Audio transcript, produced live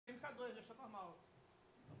baixa normal.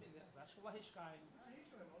 Então, beleza, acho que eu vou arriscar, hein?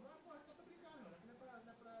 Arrisca, meu irmão. Não, pô, tô brincando, não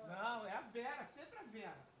é pra... Não, é a Vera, sempre a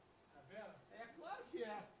Vera. A Vera? É claro que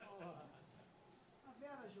é. Porra. A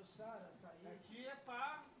Vera Jussara tá aí. Aqui é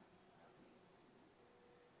pá.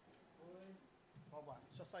 Oi. Vambora,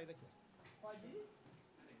 deixa eu sair daqui. Pode ir?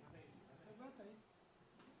 Aguenta aí.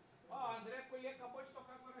 Ó, a André Colher acabou de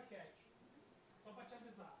tocar agora a cat. Só pra te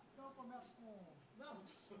avisar. Então eu começo com... Não,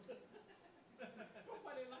 eu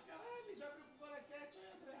falei lá, caralho, ele já abriu com o Boraquete,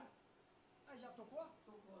 aí, André. Ah, já tocou?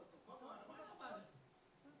 Tocou Então, agora, começa vai. agora.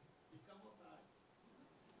 Fica à vontade.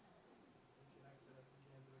 Vou tirar aqui o pedacinho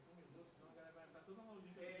que entrou aqui 1 minuto, senão a galera vai entrar tudo no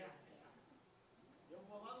link. Eu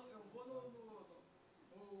vou lá no... Eu vou no...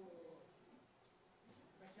 Como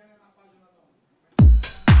é que é na página não?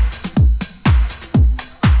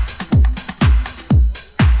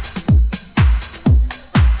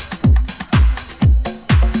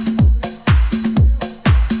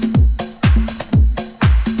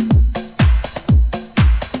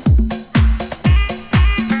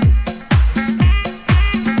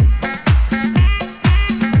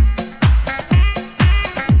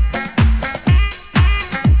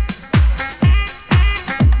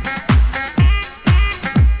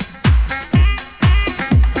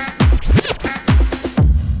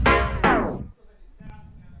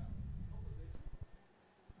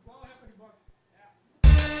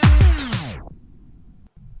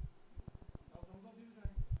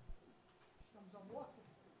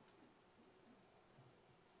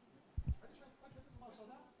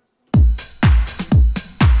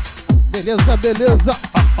 Beleza, beleza.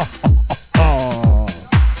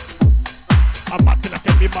 A máquina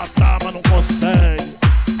quer me matar, mas não consegue.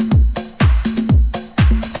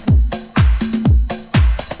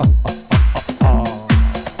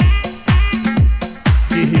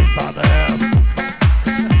 Que risada é essa?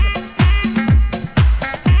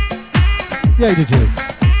 E aí, DJ?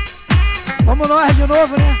 Vamos nós de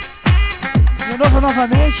novo, né? De novo,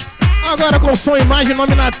 novamente. Agora com som, imagem,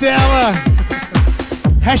 nome na tela.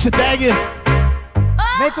 Hashtag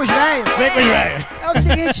Vem com os velhos. vem com os velhos. É o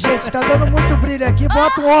seguinte, gente, tá dando muito brilho aqui.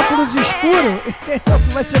 Bota um óculos escuro, entendeu?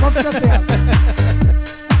 Que vai ser nosso tela.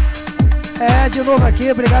 É, de novo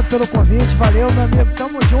aqui, obrigado pelo convite. Valeu, meu amigo.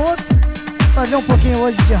 Tamo junto. Fazer um pouquinho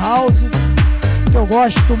hoje de house, que eu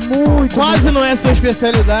gosto muito. Quase muito. não é sua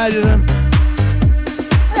especialidade, né?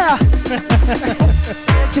 É.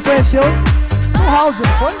 Se conheceu no house,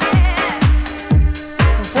 não foi?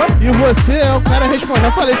 Não foi? E você é o cara responsável.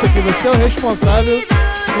 Já falei isso aqui, você é o responsável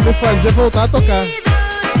por me fazer voltar a tocar.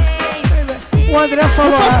 O André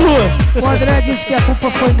falou, Culpa tua. o André disse que a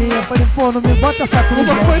culpa foi minha. Eu falei, pô, não me bota essa cruz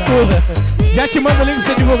Culpa não, foi cara. tua. Já te mando o link pra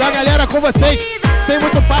você divulgar, galera, com vocês. Sem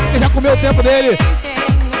muito papo, que já comeu o tempo dele.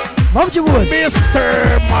 Vamos de música.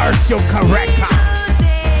 Mr. Márcio Careca.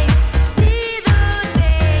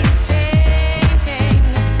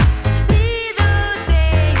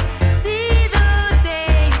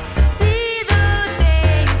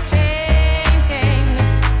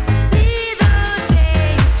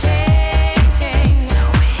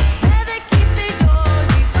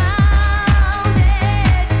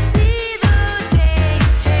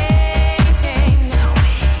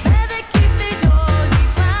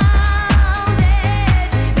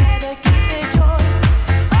 Better keep it joy.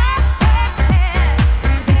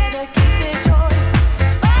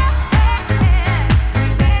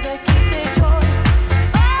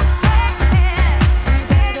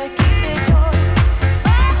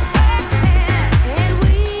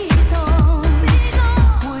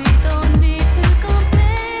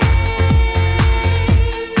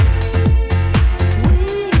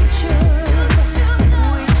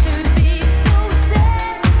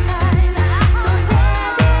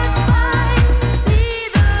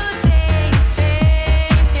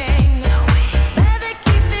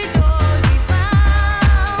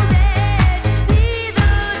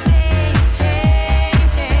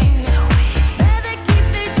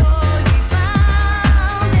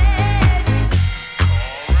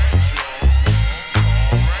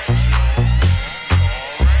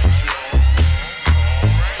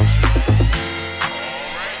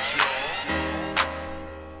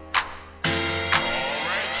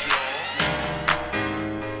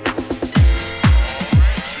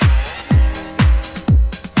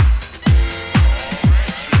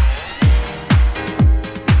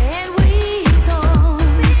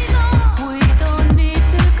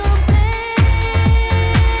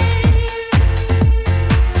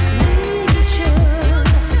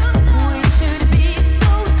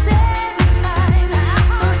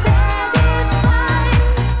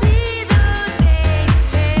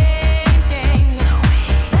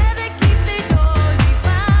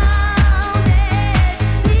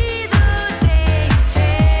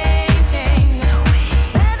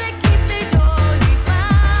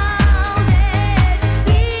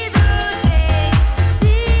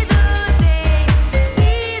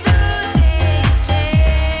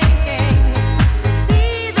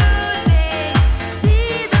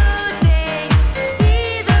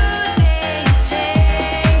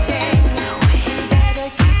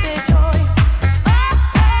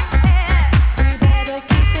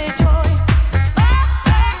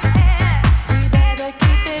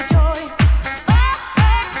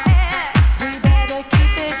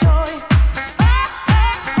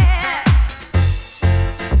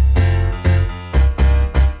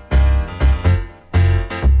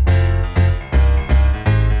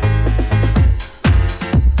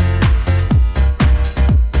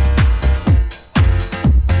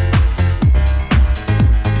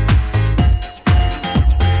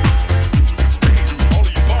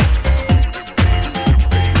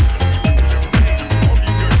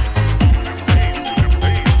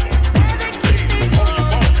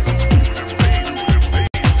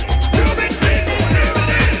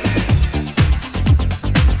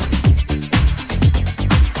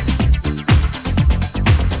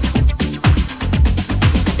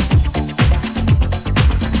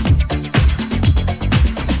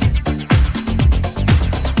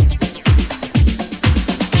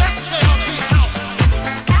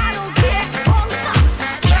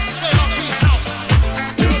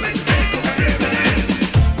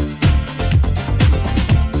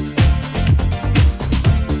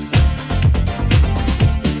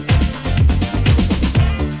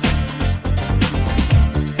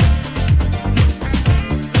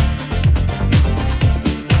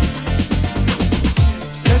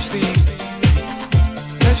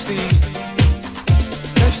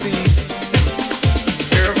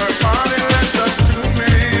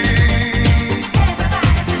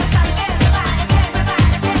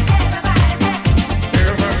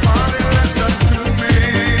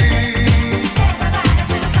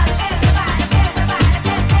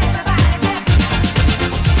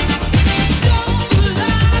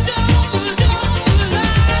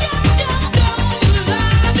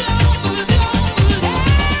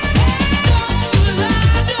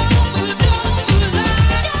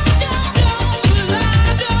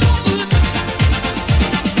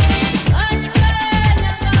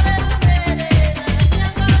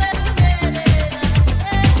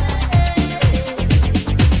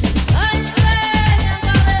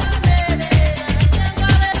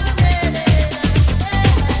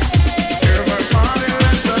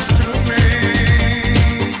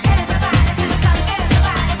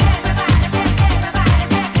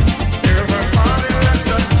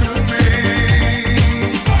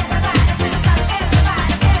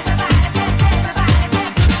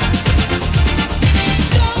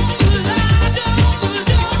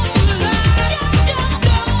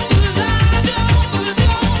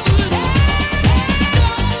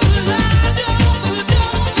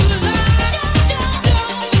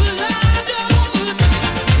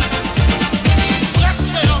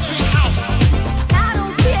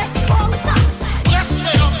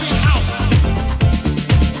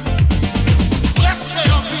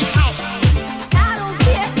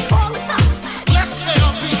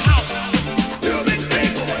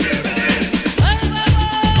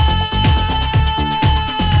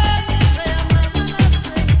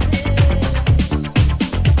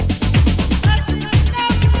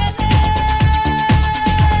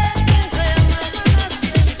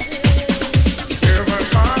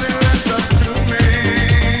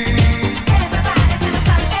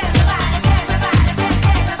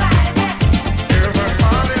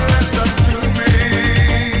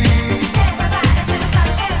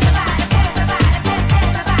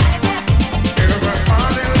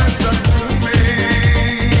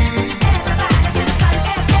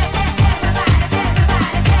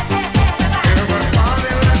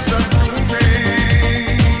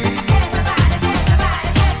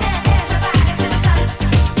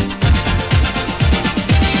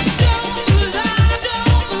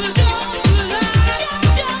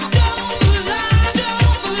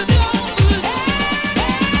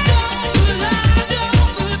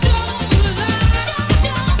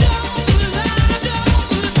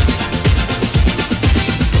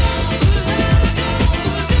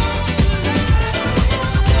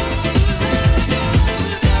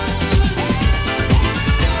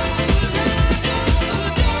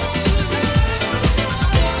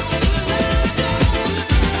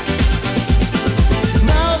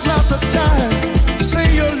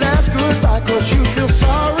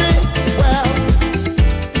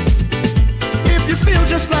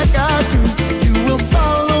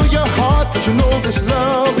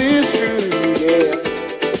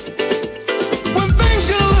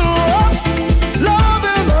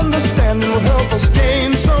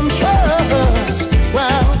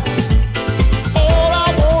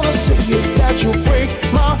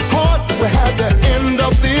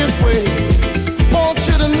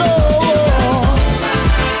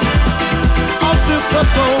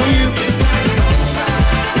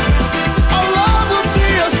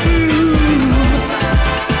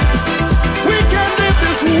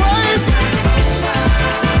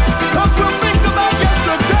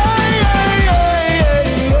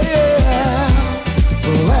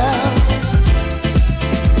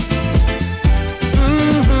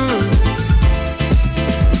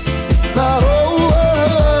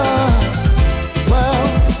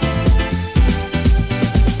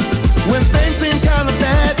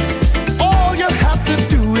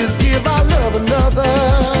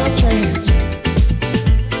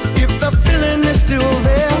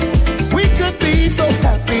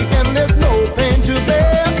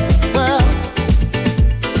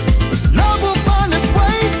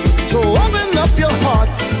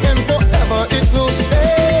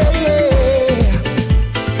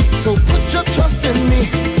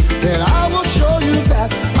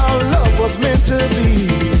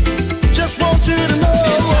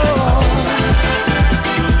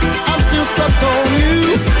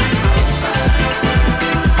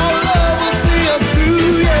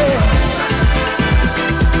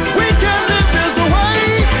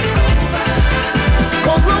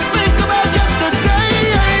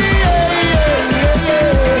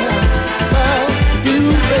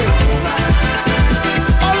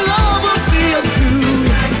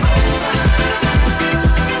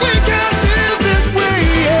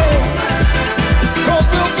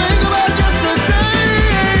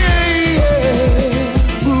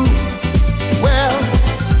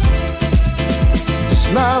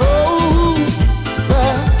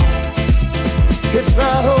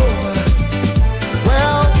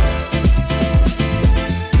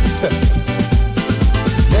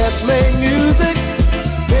 Let's make music,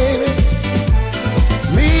 baby.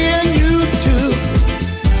 Me and you too.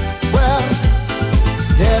 Well,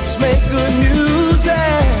 let's make good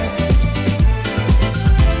music.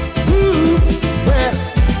 Ooh, well,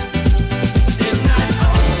 it's not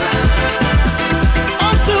over.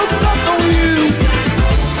 I'm still stuck on you.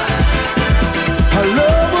 Our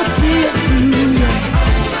love will see us through.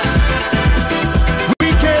 We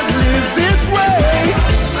can't live this way,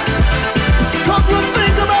 'cause we'll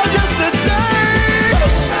think about yesterday.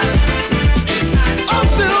 I'm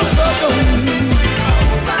still stuck on you.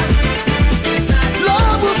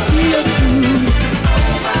 Love will see us through.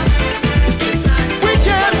 We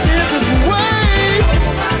can't live this way,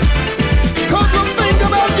 'cause we'll think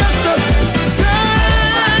about yesterday.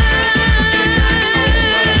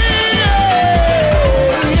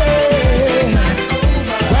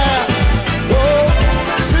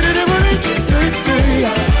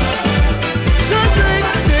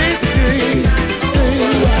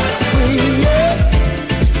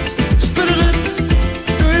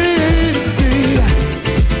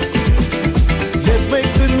 Let's make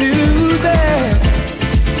good music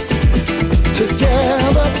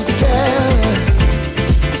together, together.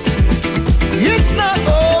 It's not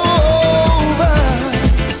over,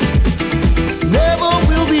 never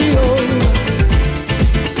will be over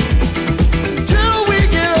till we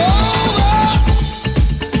get over.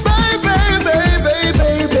 Baby, baby,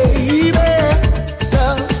 baby, baby.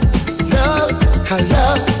 Love, love, I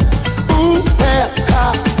love. Ooh, yeah,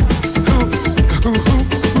 ah, ooh, ooh,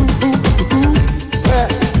 ooh.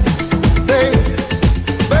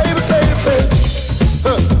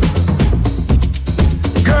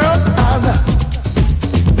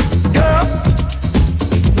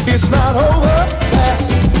 It's not over,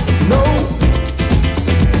 no,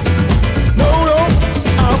 no, no,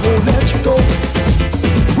 I won't let you go.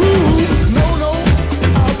 Ooh, no, no,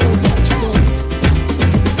 I won't let you go.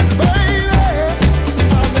 Baby,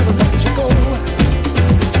 I'll never let you go.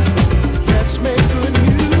 Let's make good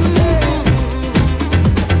music.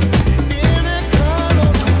 Any kind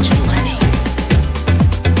of money.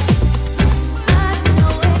 I've no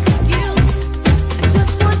excuse. I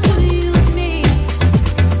just want to use me.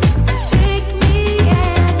 Take me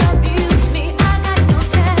and abuse me. I got no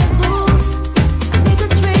taboos. I make a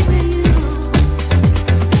trade with you.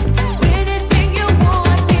 Anything you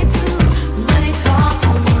want me to. Money talks.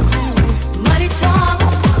 Money talks.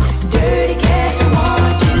 Dirty cash, I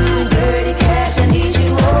want you. Dirty cash, I need you.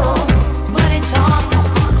 Oh, money talks.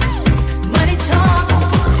 Money talks.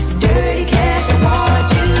 Dirty cash, I want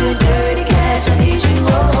you. Dirty cash, I need you.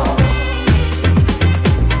 Oh.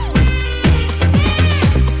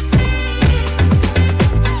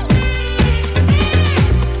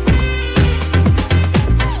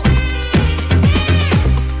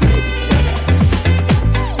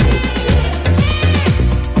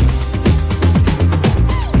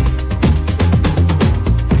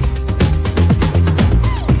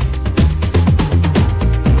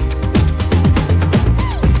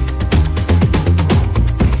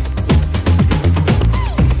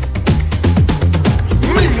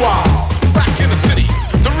 Meanwhile, back in the city,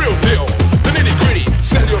 the real deal, the nitty gritty.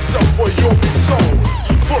 Sell yourself or you'll be sold.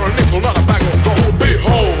 For a nickel, not a bag of gold.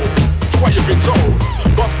 Behold, that's why you've been told.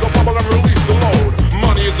 Bust the bubble and release the load.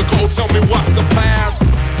 Money is a goal, tell me what's the past.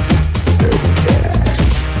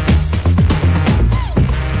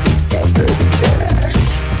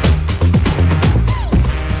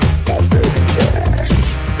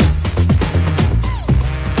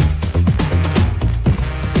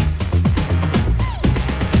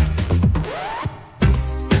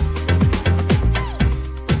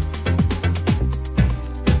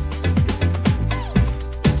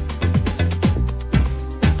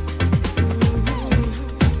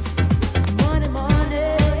 Money, money.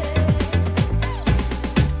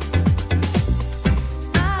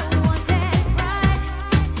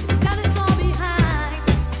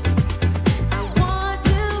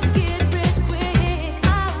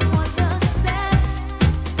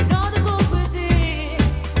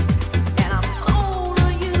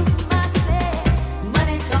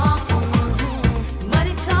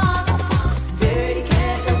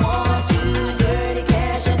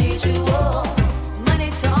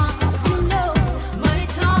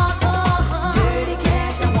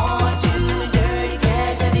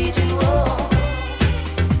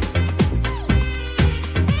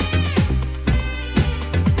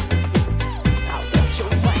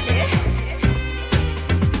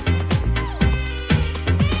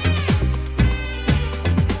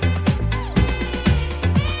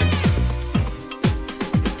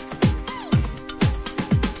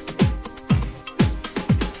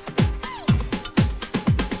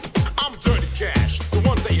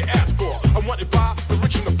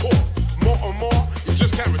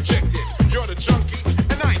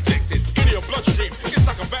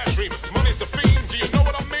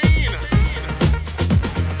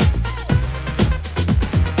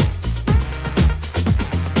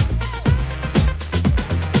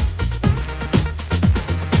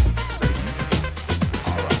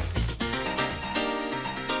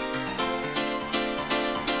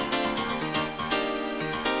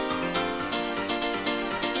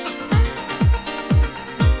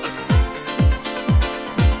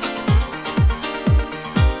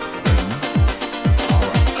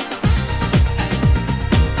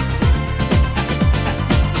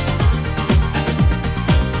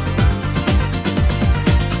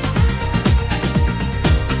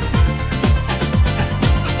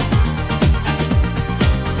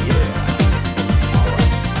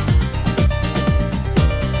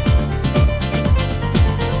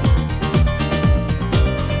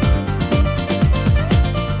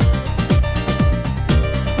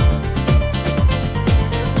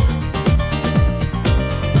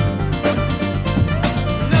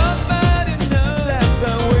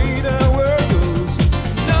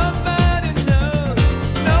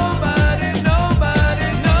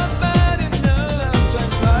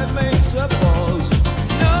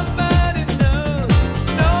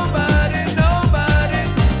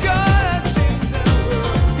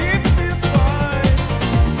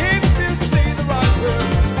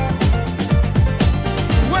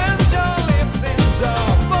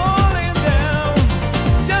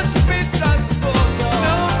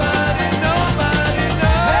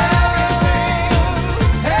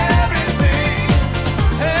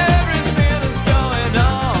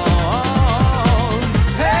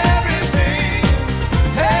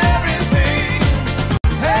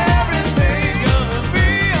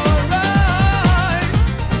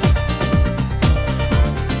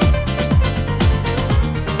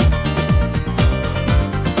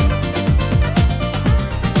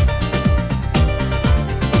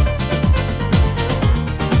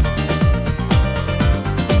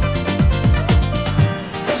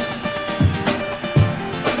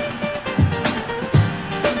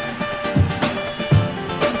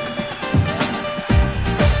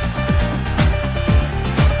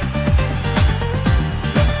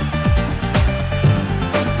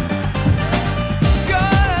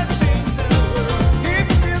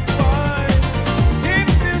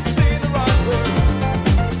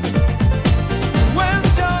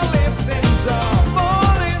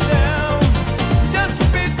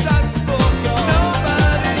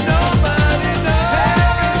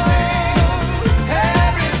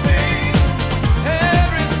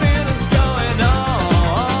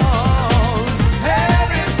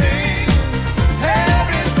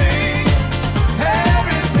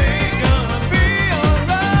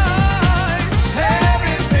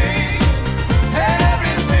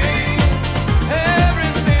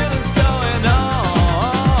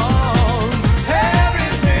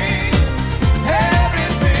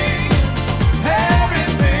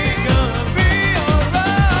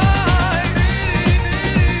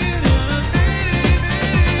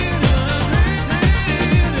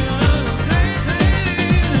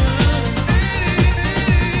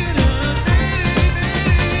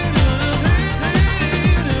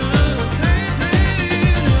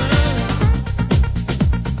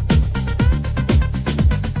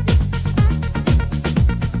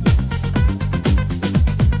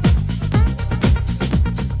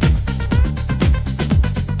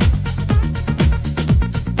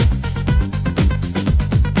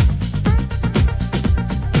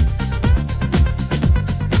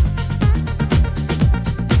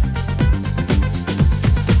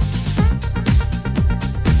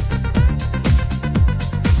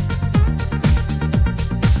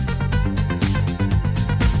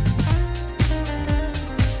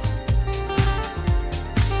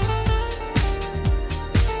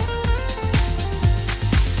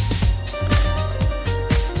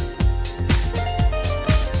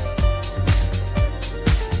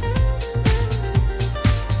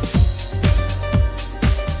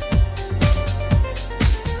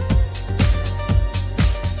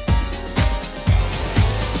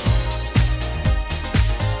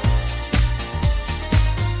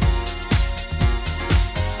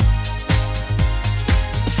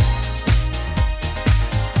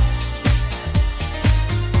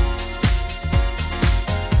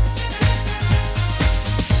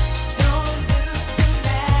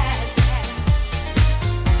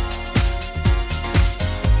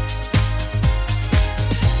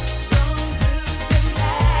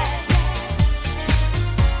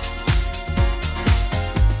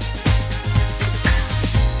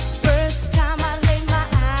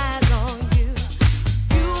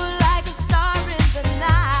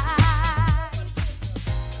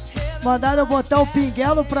 mandaram eu botar o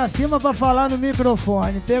pinguelo pra cima pra falar no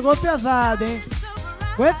microfone. Pegou pesado, hein?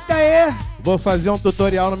 Aguenta aí. Vou fazer um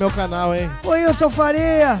tutorial no meu canal, hein? O Wilson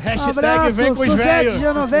Faria. Hashtag Abraço. vem com os Suzete velhos.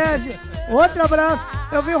 Genovese. Outro abraço.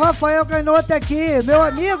 Eu vi o Rafael Canhoto aqui. Meu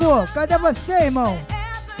amigo, cadê você, irmão?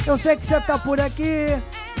 Eu sei que você tá por aqui.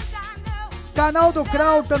 Canal do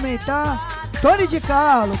Krau também tá. Tony de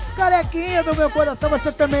Carlos, carequinha do meu coração,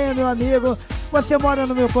 você também é meu amigo. Você mora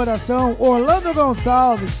no meu coração. Orlando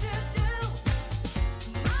Gonçalves.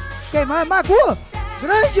 Quem mais? Magu!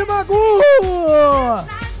 Grande Magu!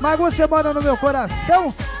 Magu, você mora no meu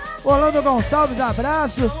coração. Orlando Gonçalves,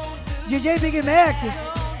 abraço. DJ Big Mac.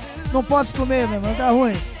 Não posso comer, meu irmão, tá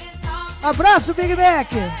ruim. Abraço, Big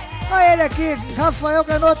Mac. Olha ele aqui, Rafael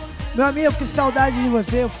Canhoto. Meu amigo, que saudade de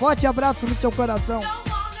você. Forte abraço no seu coração.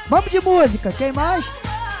 Vamos de música, quem mais?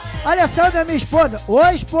 Alessandra, minha esposa.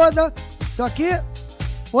 Oi, esposa. Tô aqui.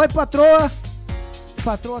 Oi, patroa.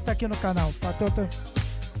 Patroa tá aqui no canal. Patroa tá...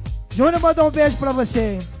 Júnior mandou um beijo pra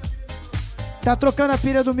você, hein? Tá trocando a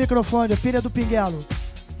pilha do microfone, a pilha do pinguelo.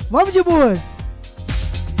 Vamos de música.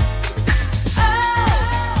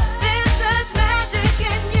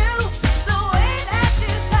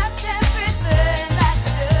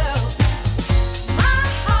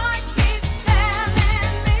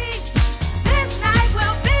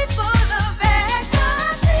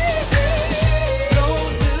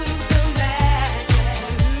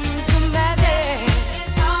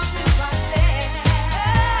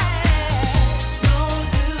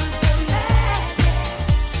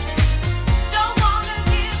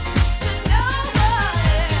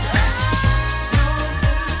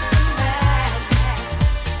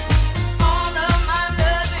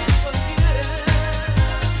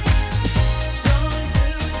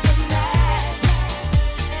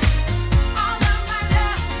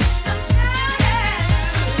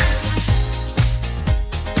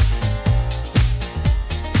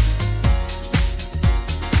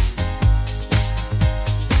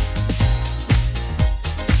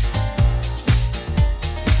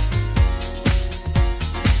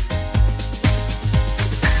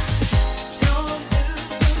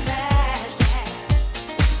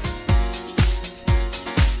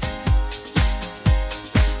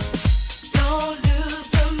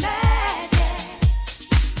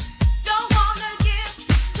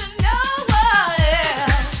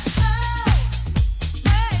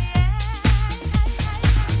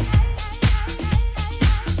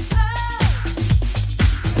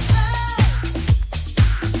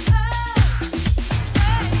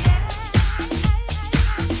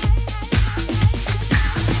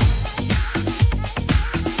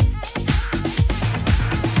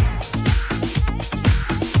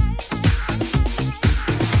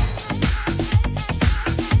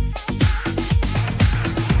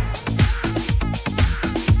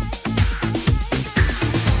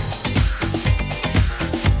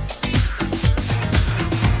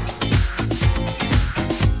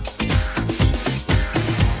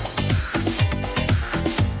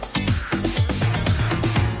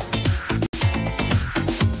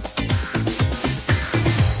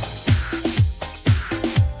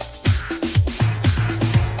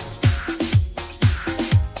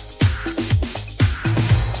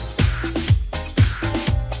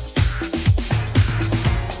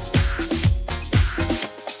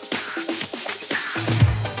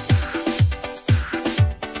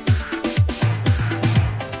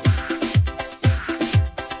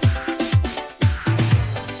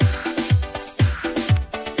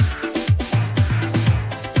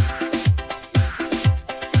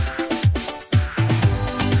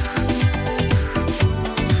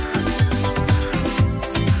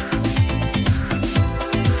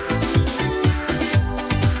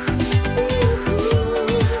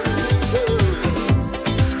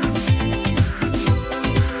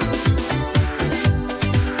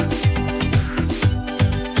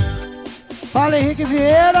 Fala, Henrique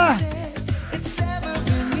Vieira.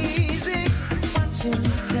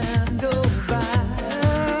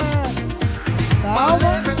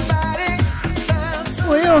 Calma.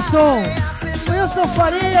 Wilson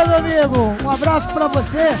Faria, meu amigo. Um abraço pra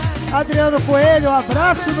você. Adriano Coelho, um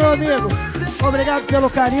abraço, meu amigo. Obrigado pelo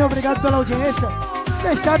carinho, obrigado pela audiência.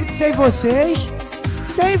 Vocês sabem que sem vocês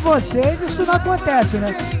isso não acontece,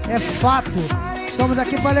 né? É fato. Estamos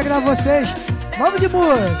aqui para alegrar vocês. Vamos de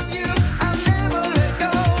música.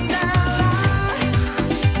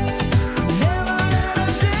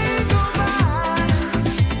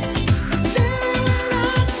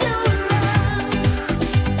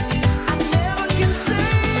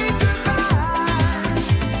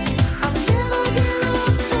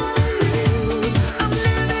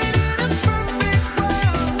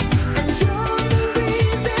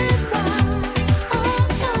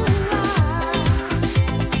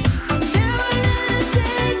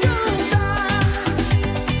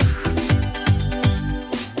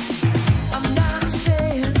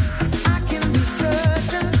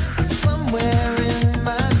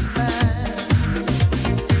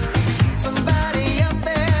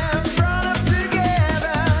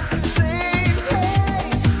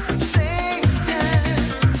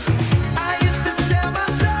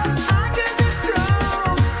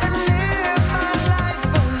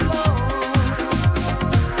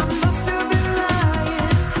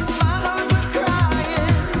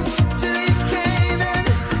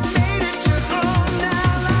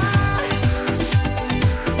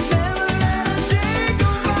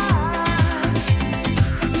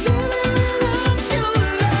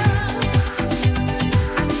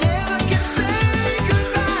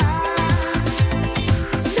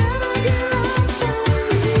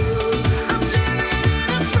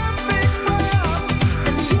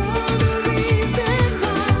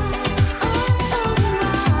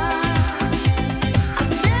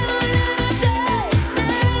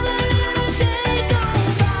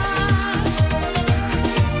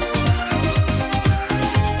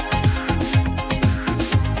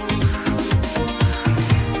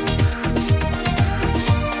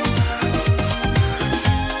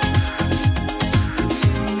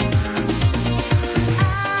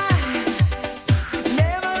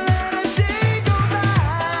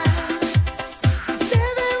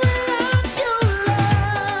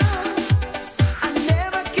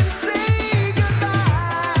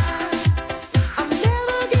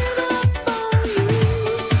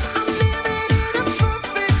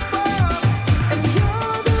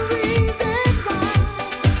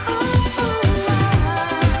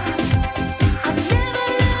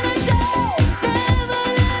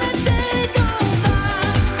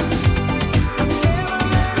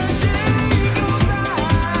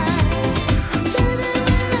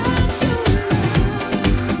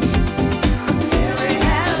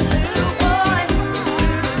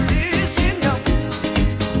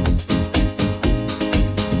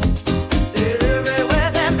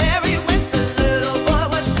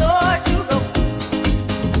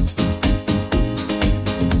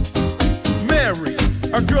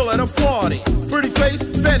 party. Pretty face,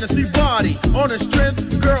 fantasy body. On her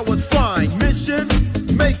strength, girl was fine. Mission,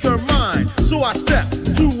 make her mine. So I stepped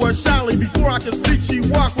to her shyly. Before I could speak, she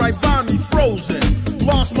walked right by me, frozen.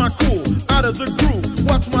 Lost my cool, out of the groove.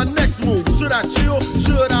 What's my next move? Should I chill?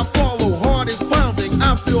 Should I follow? Heart is pounding,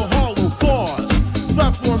 I feel hollow. Pause.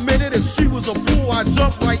 Thought for a minute, if she was a fool, I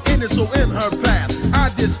jumped right in it. So in her path, I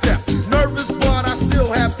did step. Nervous, but I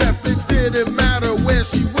still have pep. It didn't matter where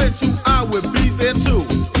she went to, I would be there too.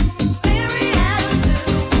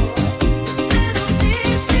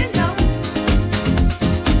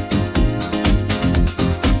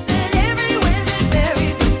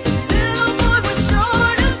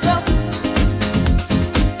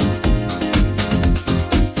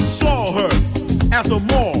 At the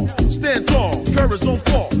mall, stand tall, courage don't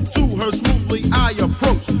fall. To her smoothly I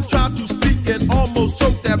approach, try to speak and almost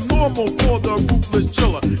choke. That normal for the ruthless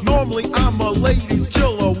chiller. Normally I'm a ladies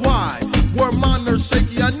killer. Why? Were my nerves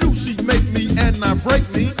shaky? I knew she'd make me and not break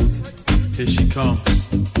me. Here she comes.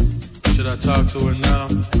 Should I talk to her now?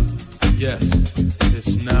 Yes,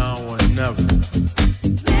 it's now or never.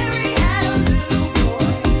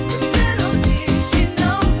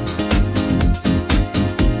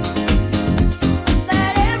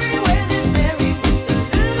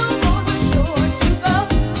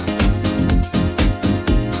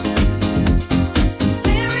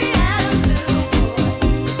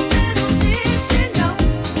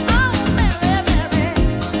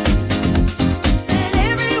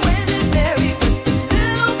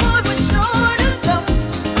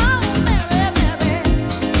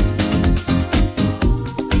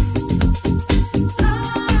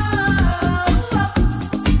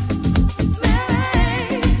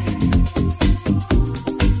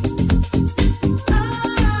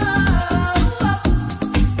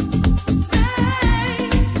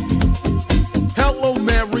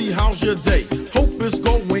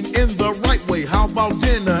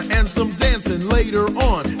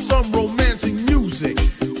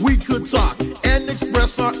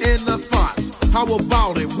 How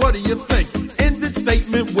about it? What do you think? Ended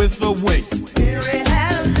statement with a wink. Mary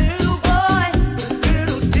had a little boy, but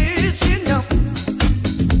little did she know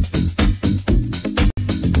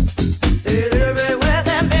that everywhere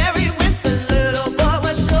that Mary went, the little boy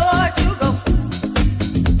was sure to go.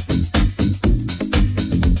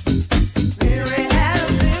 Mary had a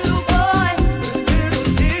little boy, but little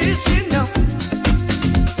did she know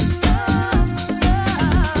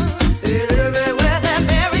that everywhere that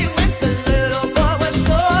Mary went, the little boy was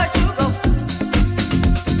sure to go.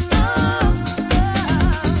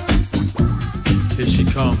 Here she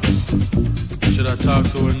comes. Should I talk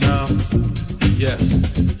to her now? Yes,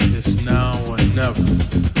 it's now or never.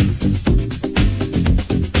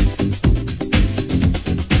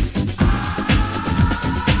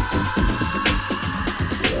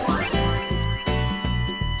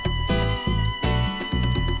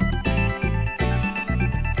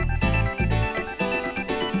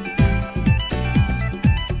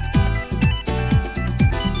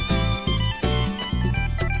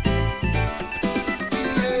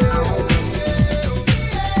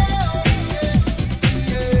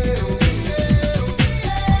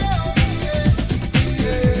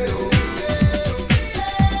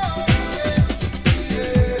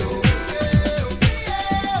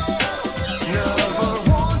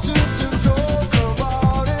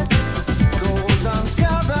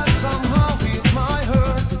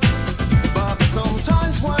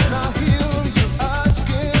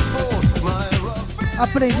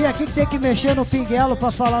 Aprendi aqui que tem que mexer no pinguelo pra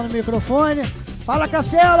falar no microfone. Fala,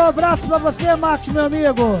 Castelo, um abraço pra você, Max, meu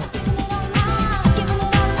amigo.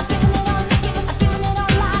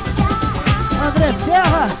 André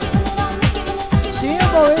Serra,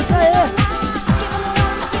 símbolo, isso aí.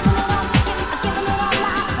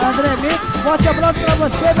 André Mix, forte abraço pra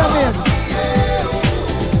você, meu amigo.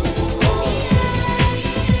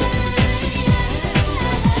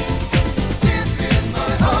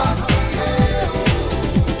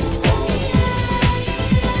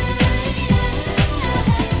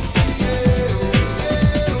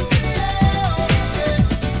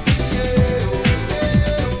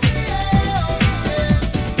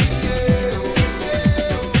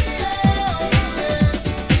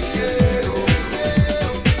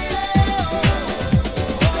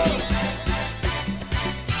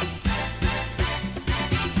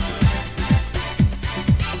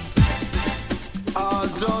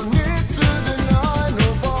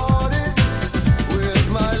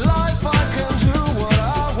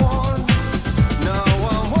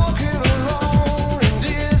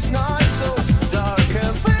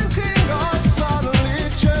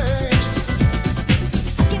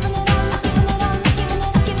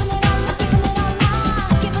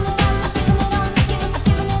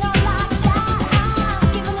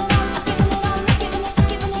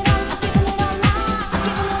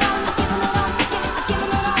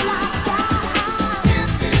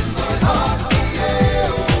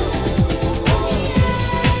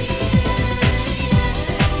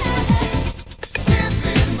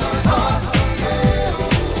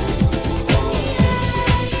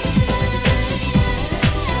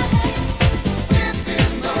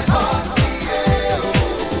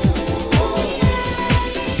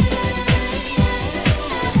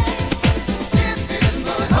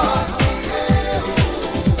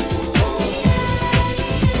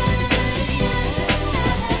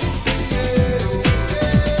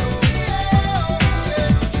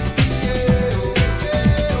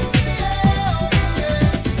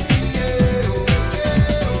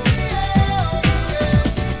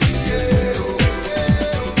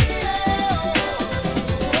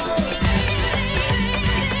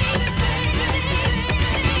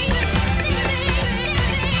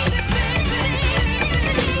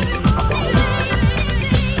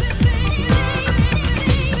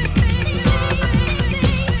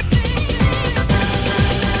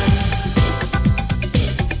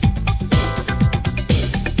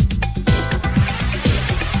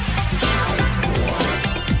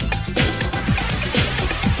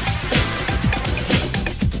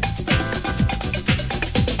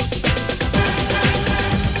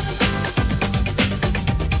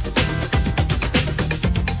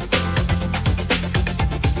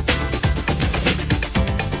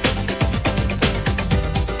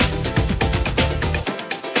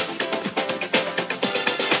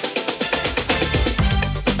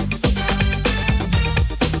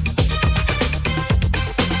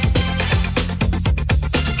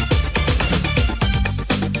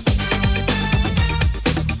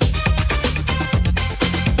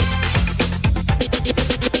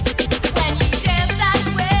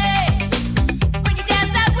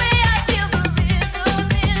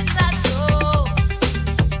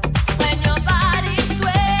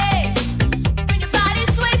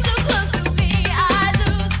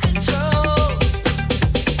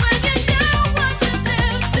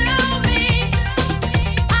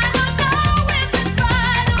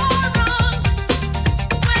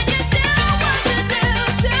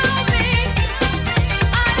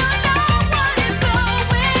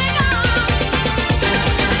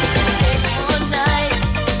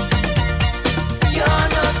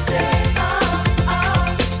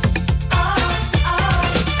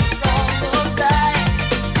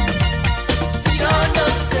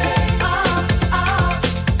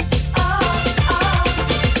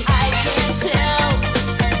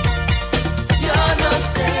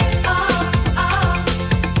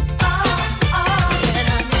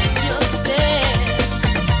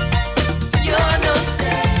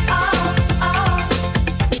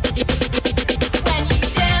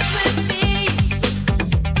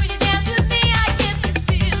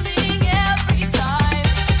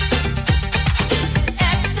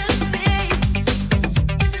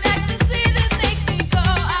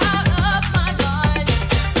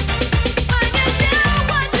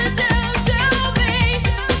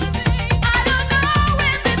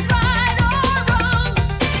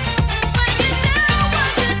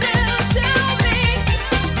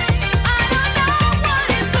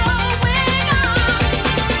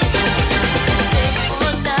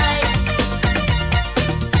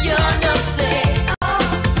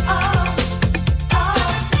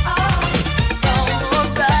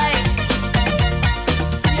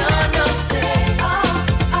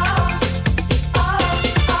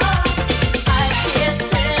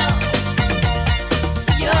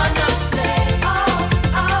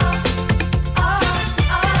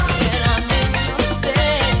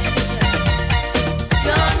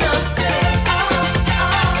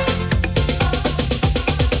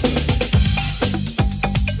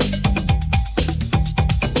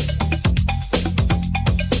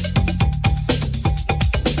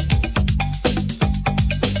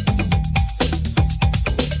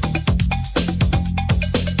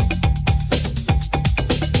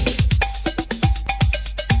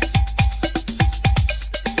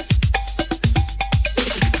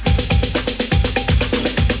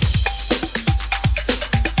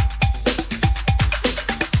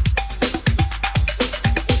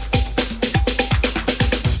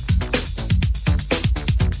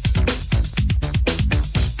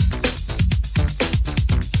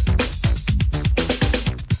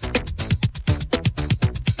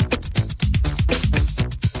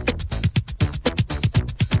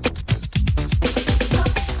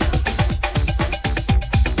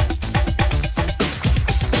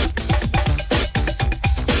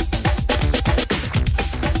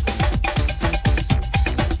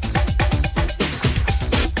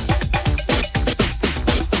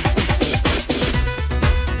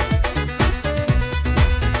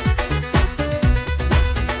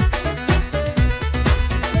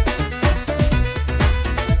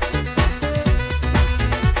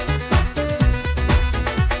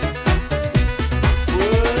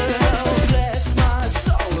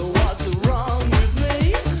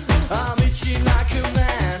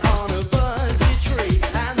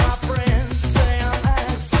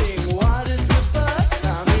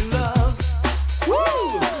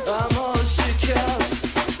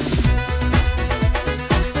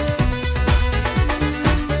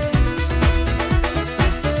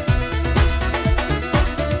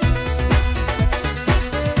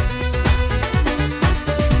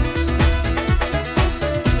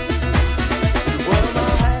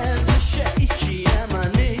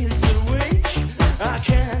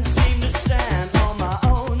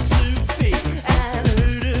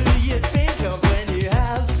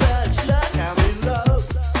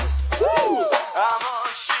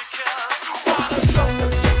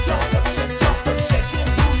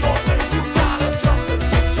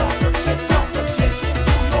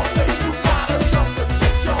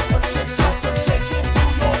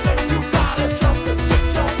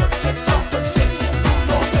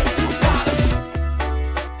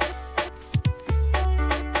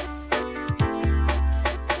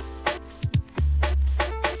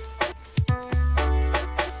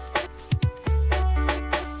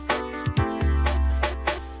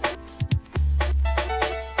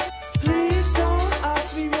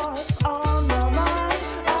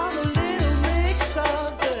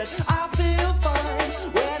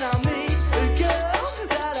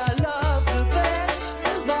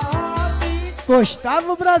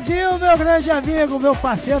 Gustavo Brasil, meu grande amigo, meu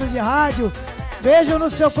parceiro de rádio. Beijo no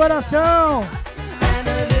seu coração.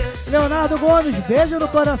 Leonardo Gomes, beijo no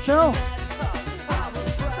coração.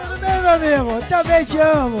 Tudo bem, meu amigo? Também te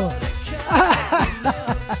amo.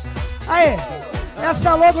 Aí,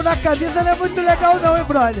 essa logo na camisa não é muito legal não, hein,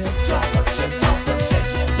 brother?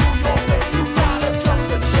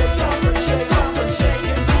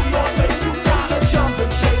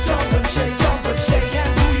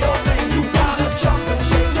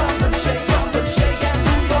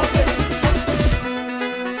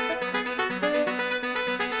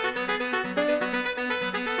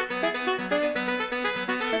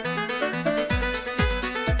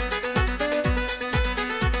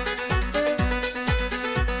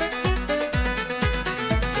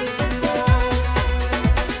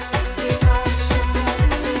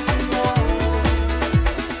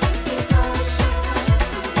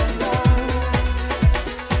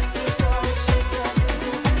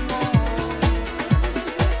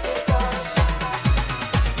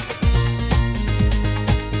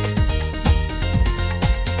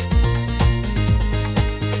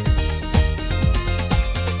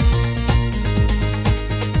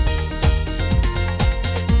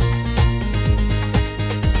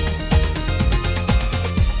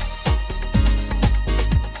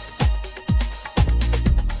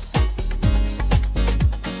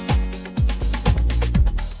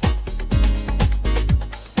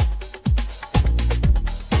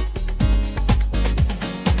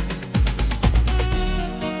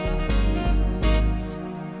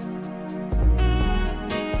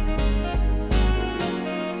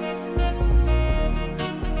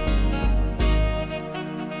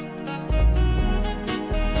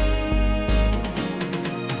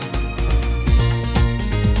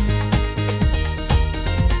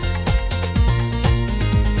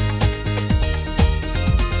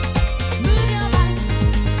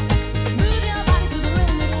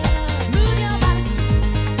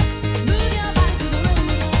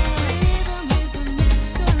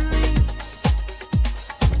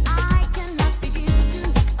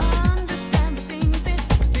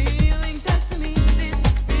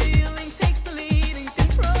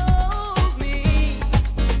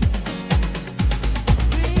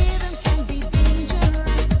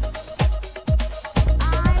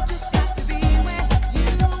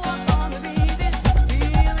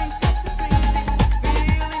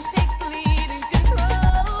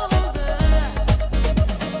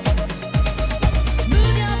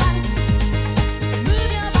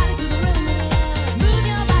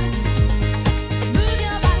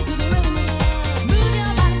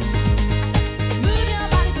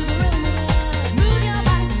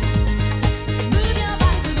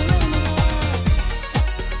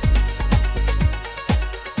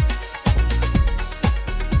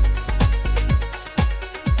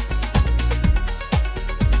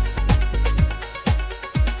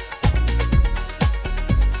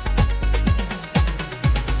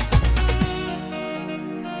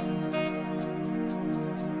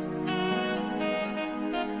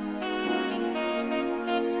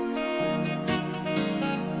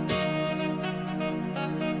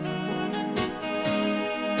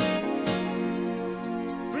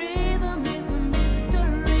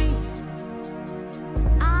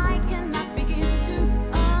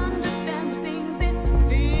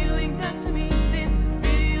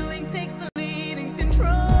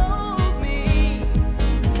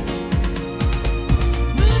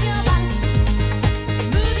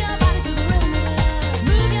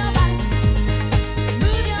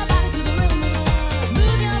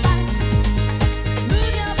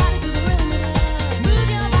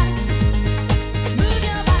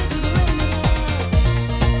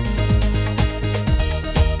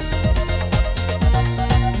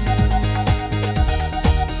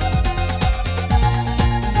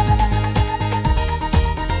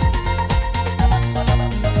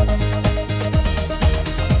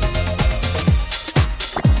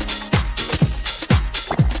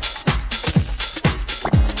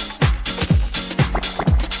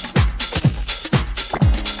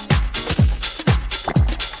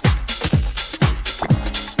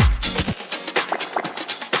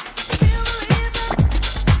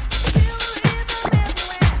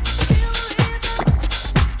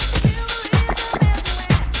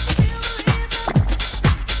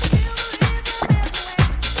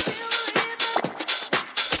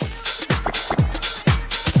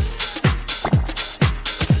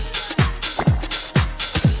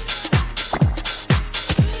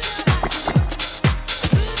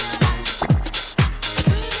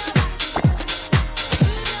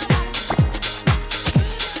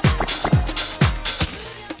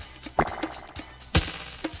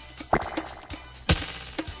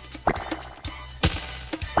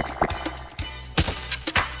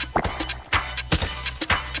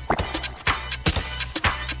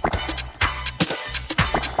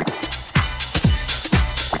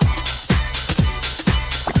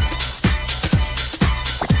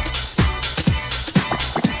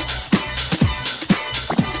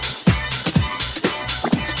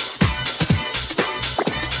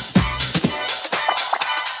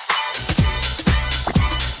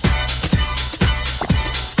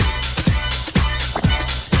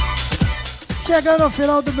 chegando ao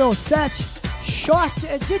final do meu set, Short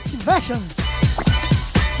Edit Version.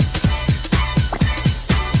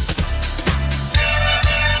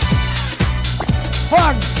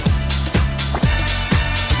 Horn.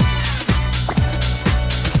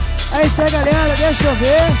 É isso aí, galera, deixa eu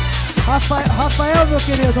ver. Rafael, meu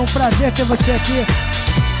querido, um prazer ter você aqui.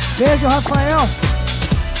 Beijo, Rafael.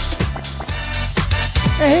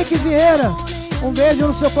 Henrique Vieira, um beijo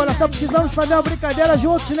no seu coração. Precisamos fazer uma brincadeira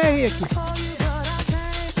juntos, né, Henrique?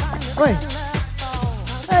 Oi.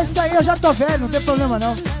 É isso aí, eu já tô velho, não tem problema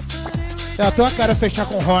não. É a tua cara fechar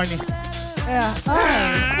com horn.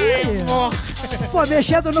 Pô,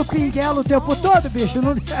 mexendo no pinguelo o tempo todo, bicho.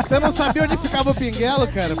 Não... Você não sabia onde ficava o pinguelo,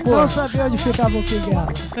 cara? Pô. Não sabia onde ficava o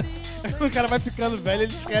pinguelo. O cara vai ficando velho,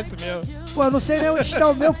 ele esquece mesmo. Pô, eu não sei nem onde está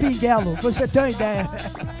o meu pinguelo, pra você ter uma ideia.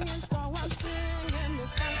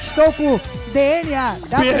 Estou com DNA,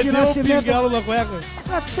 data de Perdeu nascimento. o pinguelo na cueca?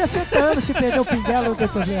 Com 60 anos, se perder o pinguelo, não tem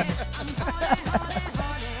problema.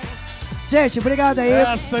 Gente, obrigado aí.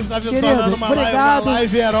 Essa está me tornando uma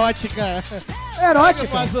live erótica.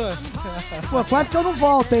 Erótica? Pô, quase que eu não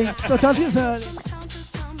volto, hein? Tô te avisando.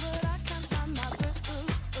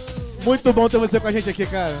 Muito bom ter você com a gente aqui,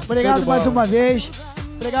 cara. Obrigado mais uma vez.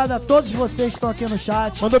 Obrigado a todos vocês que estão aqui no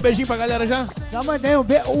chat. Mandou um beijinho pra galera já? Já mandei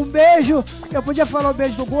um beijo. Eu podia falar o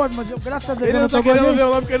beijo do gordo, mas eu, graças a Deus, ele não tá querendo ver o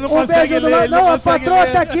nome porque ele não consegue ler. Não, não, a patroa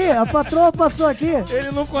tá aqui. A patroa passou aqui.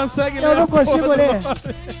 Ele não consegue ler. Eu não consigo ler.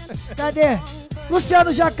 Cadê?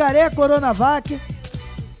 Luciano Jacaré, Coronavac.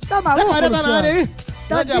 Tá maluco, Jacaré tá Luciano? na área aí.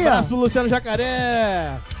 Tá Grande aqui, abraço pro Luciano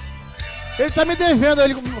Jacaré. Ele tá me devendo,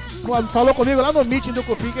 ele falou comigo lá no meeting do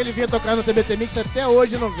Cupim que ele vinha tocar no TBT Mix, até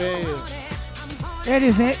hoje não veio.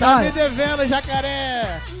 Ele vem... Tá me devendo,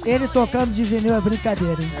 Jacaré. Ele tocando de vinil é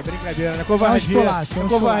brincadeira, hein? É brincadeira, né? Covardia. É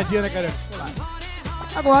covardia, né, cara?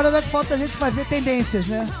 Agora daqui falta a gente fazer tendências,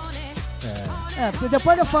 né? Porque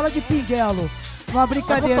depois eu falo de pinguelo, uma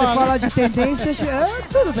brincadeira e falar de tendências,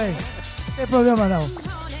 tudo bem. Não tem problema não.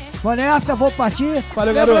 Vou nessa, vou partir.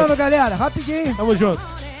 Valeu, lembrando, garoto. galera, rapidinho. Tamo junto.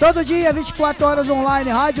 Todo dia, 24 horas online,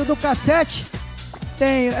 rádio do cassete.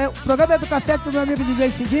 Tem o programa do cassete do meu amigo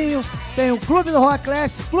DJ Cidinho. Tem o Clube do Rock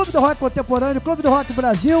Classic, Clube do Rock Contemporâneo, Clube do Rock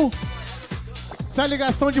Brasil. Essa é uma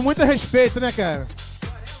ligação de muito respeito, né, cara?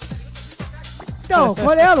 Então,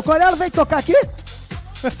 Corelo vem tocar aqui?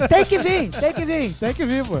 Tem que vir. Tem que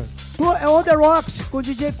vir, pô. É On The Rocks, com o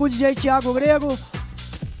DJ Thiago Grego.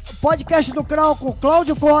 Podcast do Crau com o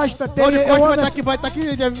Cláudio Costa. Cláudio Costa vai estar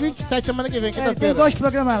aqui dia 27, semana que vem, quinta-feira. Tem 2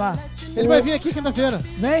 programas lá. Ele vai vir aqui quinta-feira.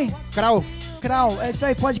 Vem? Crau, é isso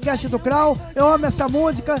aí, podcast do Crau. Eu amo essa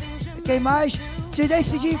música. Quem mais? DJ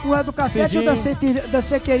Cidinho com o do cassete, o da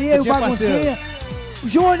seteria e o baguncinha.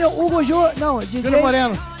 Júnior, Hugo Júnior. Não, DJ Júnior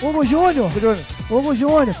Moreno. Hugo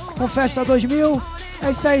Júnior, com Festa 2000.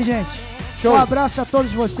 É isso aí, gente. Show. Um abraço a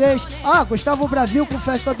todos vocês. Gustavo Brasil com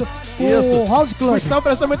Festa do com House Club. Gustavo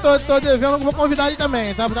Brasil também tô devendo, vou convidar ele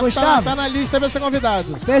também. Tá na lista pra ser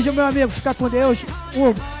convidado. Beijo, meu amigo. Fica com Deus.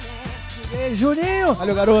 Hugo. Beijo, Juninho.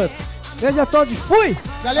 Valeu, garoto. Beijo a todos. Fui.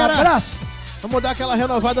 Galera, abraço. Vamos dar aquela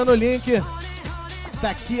renovada no link.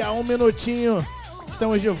 Daqui a 1 minutinho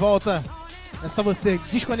estamos de volta. É só você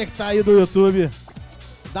desconectar aí do YouTube.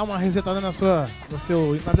 Dá uma resetada no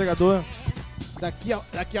seu navegador.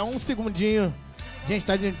 Daqui a 1 segundinho, a gente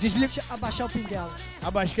tá desligando. Abaixar o pinguelo.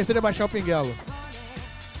 Esqueci de abaixar o pinguelo.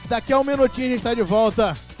 Daqui a 1 minutinho a gente tá de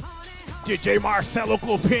volta. DJ Marcelo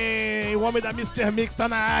Cupim, o homem da Mr. Mix tá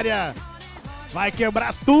na área. Vai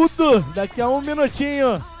quebrar tudo daqui a 1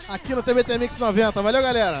 minutinho aqui no TBT Mix 90. Valeu,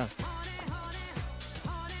 galera.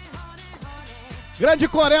 Grande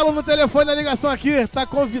Corelo no telefone da ligação aqui. Tá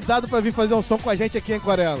convidado pra vir fazer um som com a gente aqui, hein,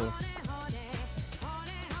 Corelo?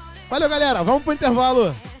 Valeu, galera. Vamos pro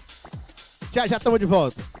intervalo. Já estamos de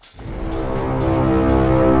volta.